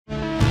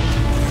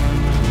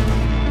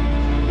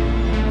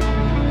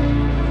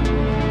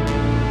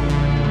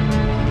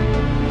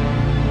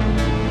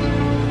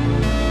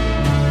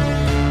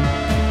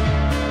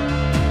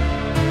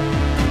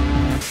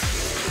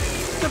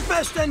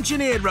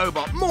engineered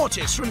robot,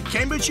 MORTIS, from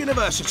Cambridge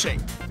University.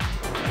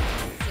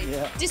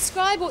 Yeah.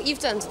 Describe what you've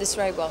done to this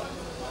robot.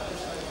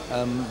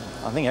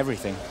 I think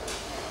everything.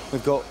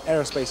 We've got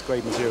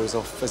aerospace-grade materials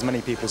off as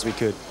many people as we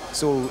could.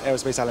 It's all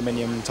aerospace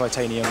aluminium,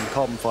 titanium,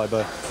 carbon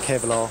fibre,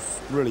 Kevlar,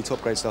 really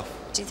top-grade stuff.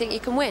 Do you think you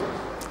can win?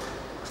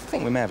 I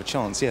think we may have a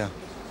chance, yeah.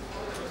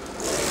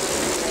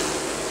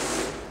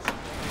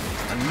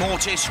 And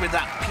MORTIS with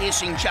that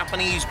piercing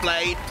Japanese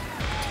blade.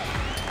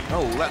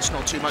 Oh, that's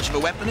not too much of a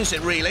weapon, is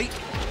it, really?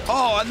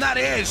 Oh, and that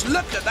is,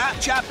 look at that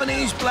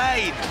Japanese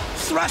blade,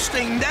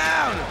 thrusting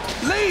down.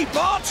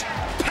 Lee-bot,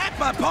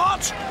 pepper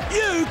pot,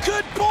 you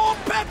could pour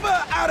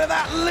pepper out of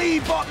that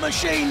Lee-bot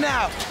machine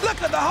now.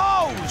 Look at the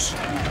holes.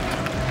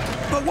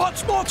 But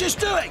what's MORTIS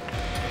doing?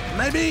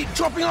 Maybe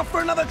dropping off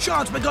for another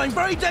chance, but going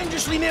very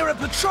dangerously near a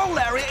patrol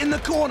area in the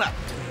corner.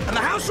 And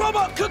the house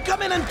robot could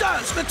come in and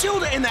dance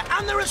Matilda in there,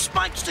 and there are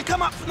spikes to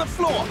come up from the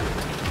floor.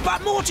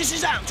 But MORTIS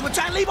is out to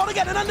attack Lee-bot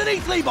again, and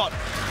underneath Lee-bot.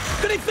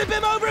 Could he flip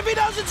him over? If he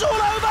does, it's all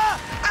over!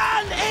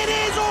 And it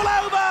is all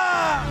over!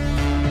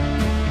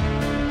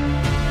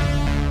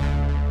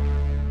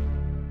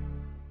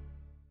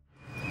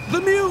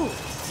 The mule!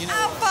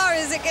 How far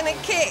is it going to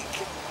kick?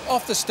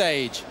 Off the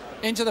stage,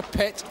 into the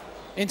pit,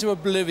 into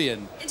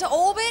oblivion. Into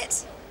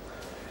orbit?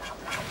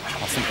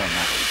 I think on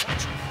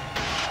that.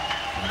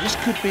 This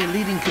could be a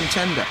leading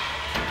contender.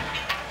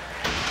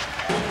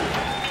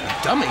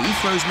 The dummy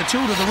throws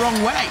Matilda the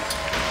wrong way.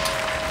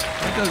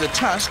 There go the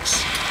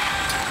tusks.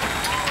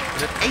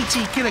 But at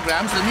 80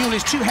 kilograms, the mule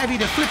is too heavy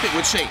to flip, it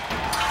would seem.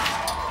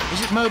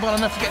 Is it mobile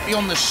enough to get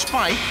beyond the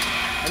spike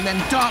and then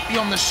dart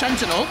beyond the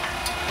sentinel?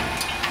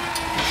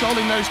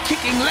 Controlling those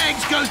kicking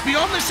legs, goes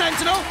beyond the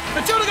sentinel.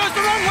 Matilda goes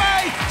the wrong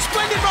way.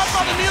 Splendid run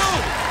by the mule.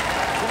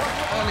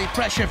 Early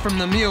pressure from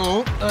the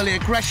mule, early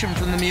aggression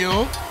from the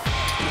mule.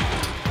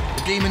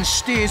 The demon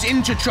steers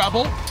into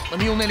trouble. The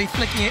mule nearly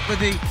flicking it with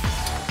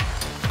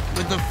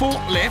the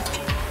forklift.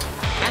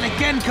 And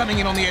again coming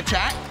in on the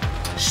attack.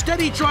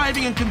 Steady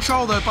driving and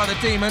control, though, by the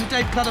demon.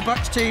 Dave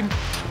Clutterbuck's team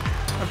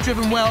have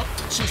driven well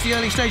since the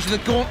early stage of the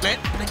gauntlet.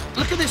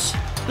 Look at this.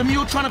 The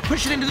mule trying to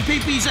push it into the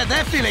PPZ.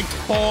 They're feeling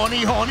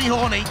horny, horny,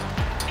 horny.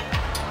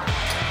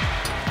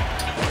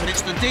 But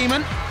it's the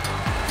demon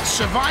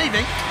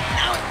surviving.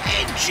 Now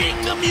edging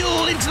the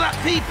mule into that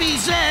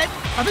PPZ.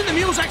 I think the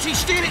mule's actually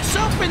steered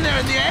itself in there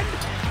in the end,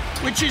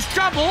 which is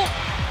trouble,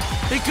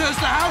 because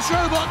the house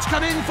robots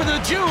come in for the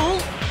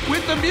duel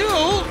with the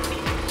mule.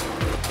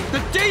 The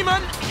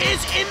demon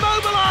is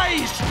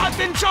immobilised, I've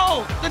been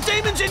told. The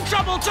demon's in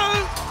trouble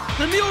too.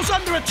 The mule's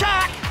under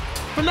attack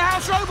from the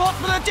house robot,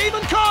 but the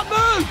demon can't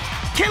move.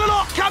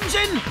 Killalot comes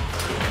in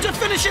to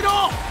finish it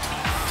off.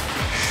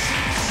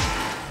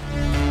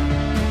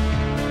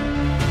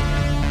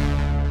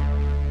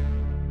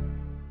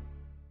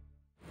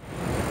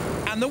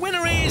 And the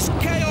winner is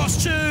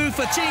Chaos 2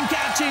 for team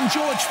captain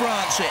George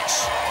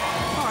Francis.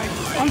 Hi,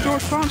 I'm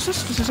George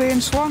Francis. This is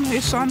Ian Swan,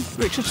 his son,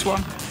 Richard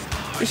Swan.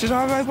 This is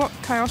our robot,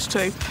 Chaos 2.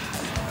 It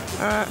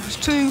has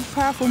two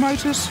powerful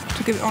motors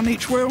to give it on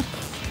each wheel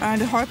and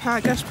a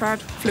high-power gas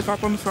pad flip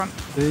up on the front.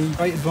 The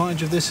great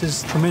advantage of this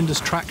is tremendous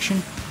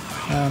traction,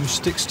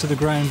 sticks to the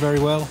ground very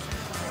well,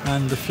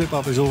 and the flip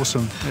up is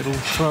awesome. It'll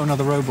throw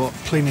another robot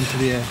clean into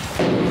the air.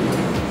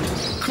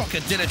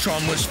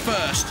 Crocodilotron was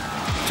first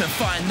to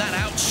find that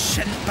out,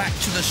 sent back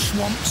to the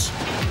swamps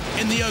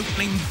in the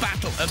opening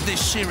battle of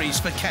this series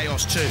for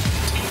Chaos 2.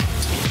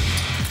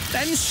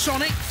 Then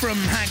Sonic from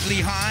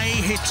Hagley High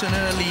hit an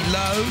early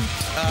low,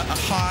 a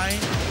high,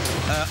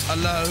 a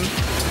low.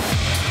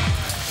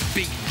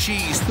 Big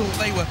G's thought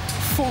they were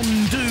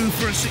fondue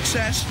for a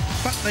success,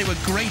 but they were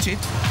grated.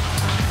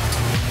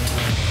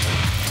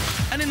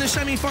 And in the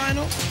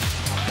semi-final,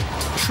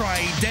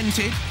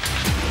 Tridented.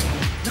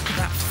 Look at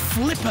that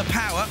flipper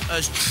power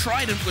as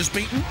Trident was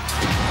beaten.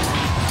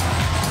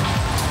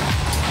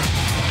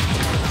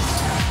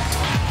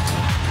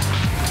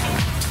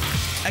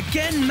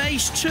 Again,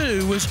 Mace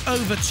 2 was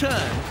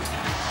overturned.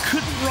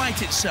 Couldn't right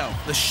itself.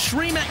 The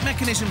Shremek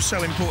mechanism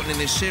so important in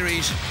this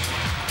series.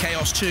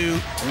 Chaos 2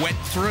 went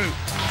through.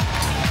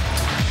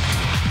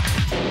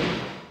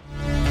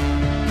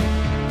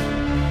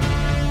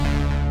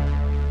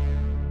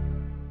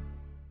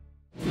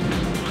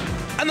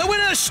 And the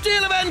winner,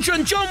 Steel Avenger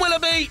and John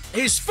Willoughby,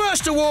 his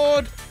first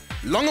award,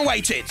 long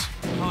awaited.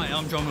 Hi,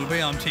 I'm John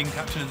Willoughby, I'm team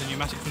captain of the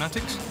Pneumatic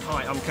Fanatics.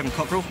 Hi, I'm Kevin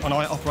Cockrell and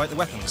I operate the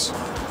weapons.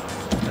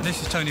 And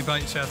this is Tony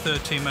Bates, our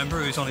third team member,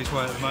 who's on his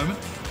way at the moment.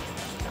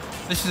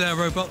 This is our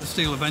robot, the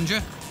Steel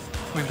Avenger.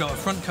 We've got a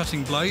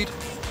front-cutting blade.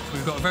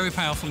 We've got a very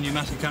powerful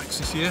pneumatic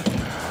axis here.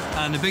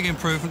 And the big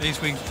improvement is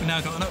we've now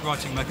got an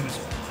uprighting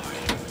mechanism.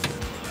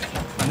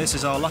 And this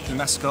is our lucky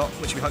mascot,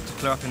 which we hope to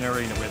clear up in the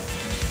arena with.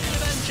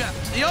 Avenger,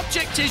 the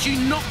object is you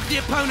knock the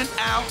opponent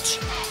out.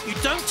 You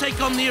don't take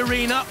on the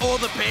arena or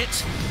the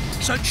pit.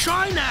 So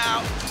try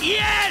now.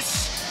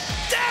 Yes!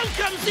 Down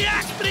comes the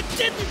axe, but it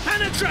didn't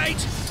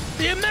penetrate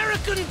the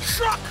American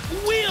truck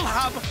wheel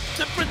hub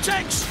that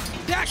protects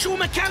the actual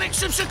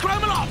mechanics of Sir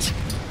Chromalot.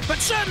 But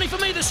certainly for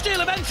me, the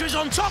Steel Avenger is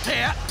on top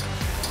here.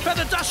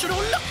 feather duster. Oh,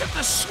 look at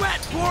the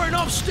sweat pouring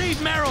off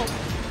Steve Merrill.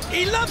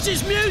 He loves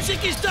his music,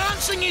 his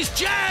dancing, his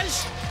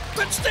jazz.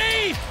 But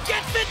Steve,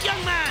 get fit,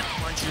 young man.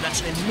 Mind you,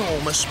 that's an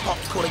enormous pot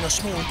calling a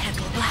small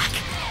kettle black.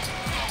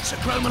 So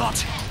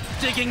Chromalot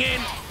digging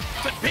in.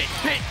 But pit,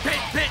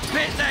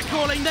 they're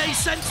calling. They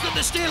sense that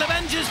the Steel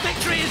Avengers'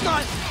 victory is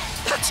nigh.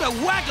 That's a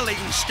waggling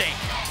stick.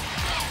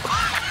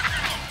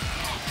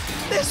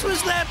 This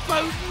was their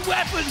potent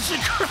weapon, Sir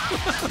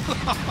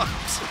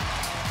Chromalot.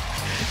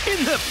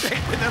 In the pit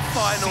with a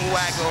final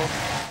waggle.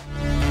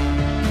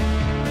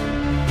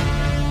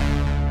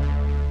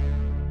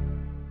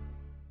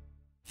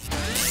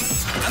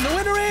 And the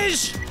winner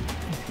is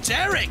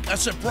Derek. A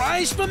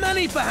surprise for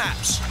many,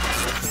 perhaps.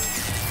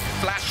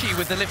 Flashy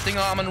with the lifting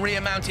arm and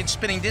rear-mounted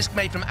spinning disc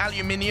made from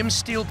aluminium,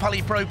 steel,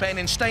 polypropane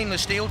and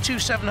stainless steel. Two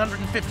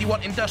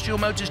 750-watt industrial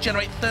motors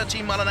generate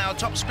 13-mile-an-hour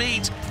top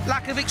speeds.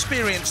 Lack of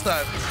experience,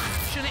 though.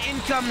 In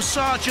comes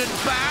Sergeant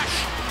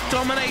Bash.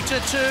 Dominator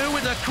 2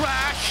 with a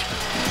crash.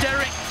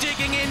 Derek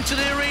digging into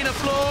the arena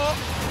floor.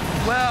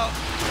 Well,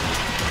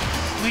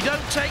 we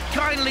don't take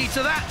kindly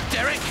to that,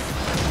 Derek.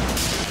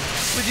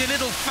 With your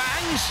little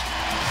fangs.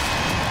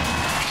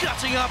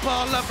 Cutting up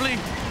our lovely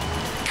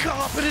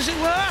carpet, as it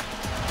were.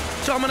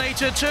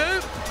 Dominator 2,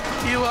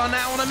 you are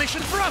now on a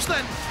mission for us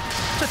then,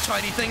 to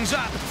tidy things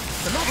up.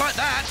 But not like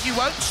that, you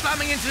won't.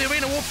 Slamming into the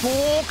arena wall,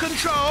 poor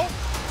control.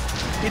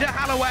 Peter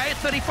Halloway,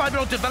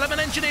 35-year-old development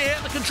engineer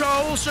at the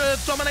controls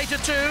of Dominator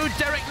 2.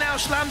 Derek now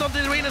slammed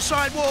onto the arena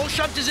side wall.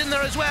 Shunt is in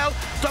there as well.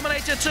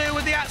 Dominator 2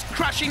 with the axe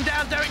crashing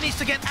down. Derek needs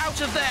to get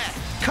out of there.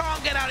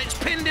 Can't get out, it's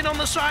pinned in on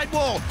the side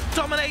wall.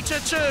 Dominator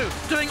 2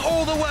 doing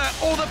all the work,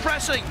 all the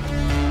pressing.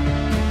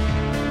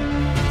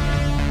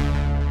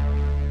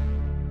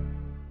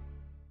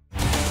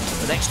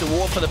 The next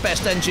award for the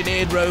best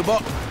engineered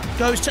robot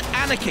goes to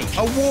Anarchy,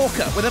 a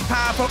walker with a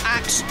powerful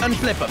axe and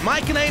flipper.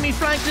 Mike and Amy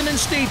Franklin and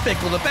Steve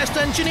Pickle, the best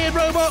engineered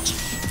robot,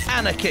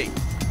 Anarchy.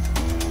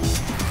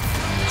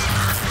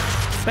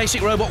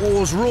 Basic Robot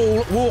Wars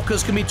rule,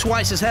 walkers can be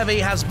twice as heavy,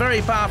 has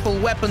very powerful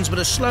weapons but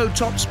a slow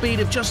top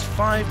speed of just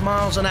 5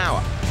 miles an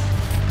hour.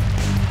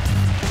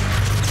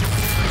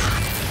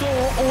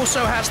 Thor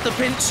also has the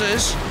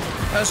pincers,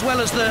 as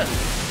well as the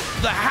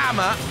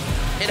hammer.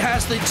 It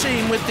has the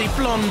team with the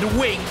blonde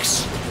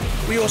wigs.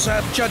 We also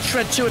have Judge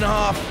Shred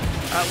 2.5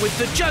 with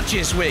the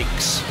judges'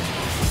 wigs.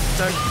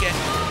 Don't get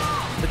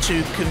the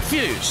two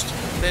confused.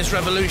 There's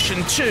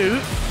Revolution 2,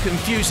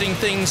 confusing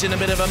things in a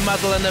bit of a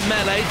muddle and a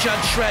melee.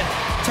 Judge Shred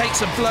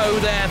takes a blow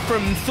there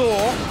from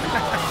Thor.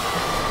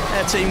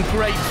 Their team,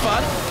 great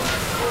fun.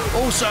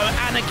 Also,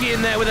 Anarchy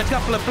in there with a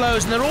couple of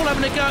blows, and they're all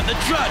having a go at the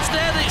Judge.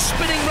 They're the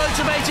spinning,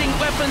 rotating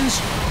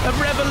weapons of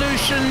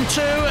Revolution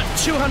 2 at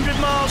 200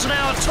 miles an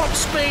hour top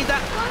speed.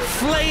 That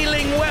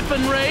flailing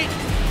weaponry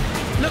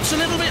looks a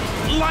little bit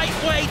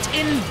lightweight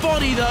in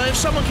body, though, if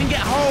someone can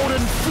get hold and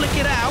flick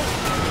it out.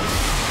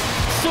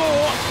 Thor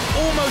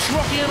almost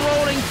rocking and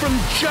rolling from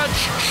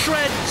Judge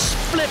Shred's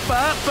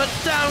flipper, but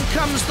down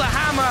comes the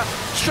hammer,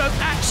 stroke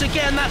axe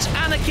again. That's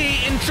Anarchy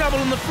in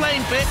trouble in the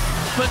flame pit,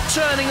 but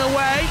turning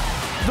away.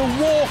 The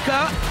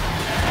walker,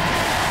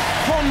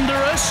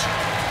 ponderous,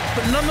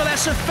 but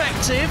nonetheless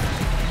effective.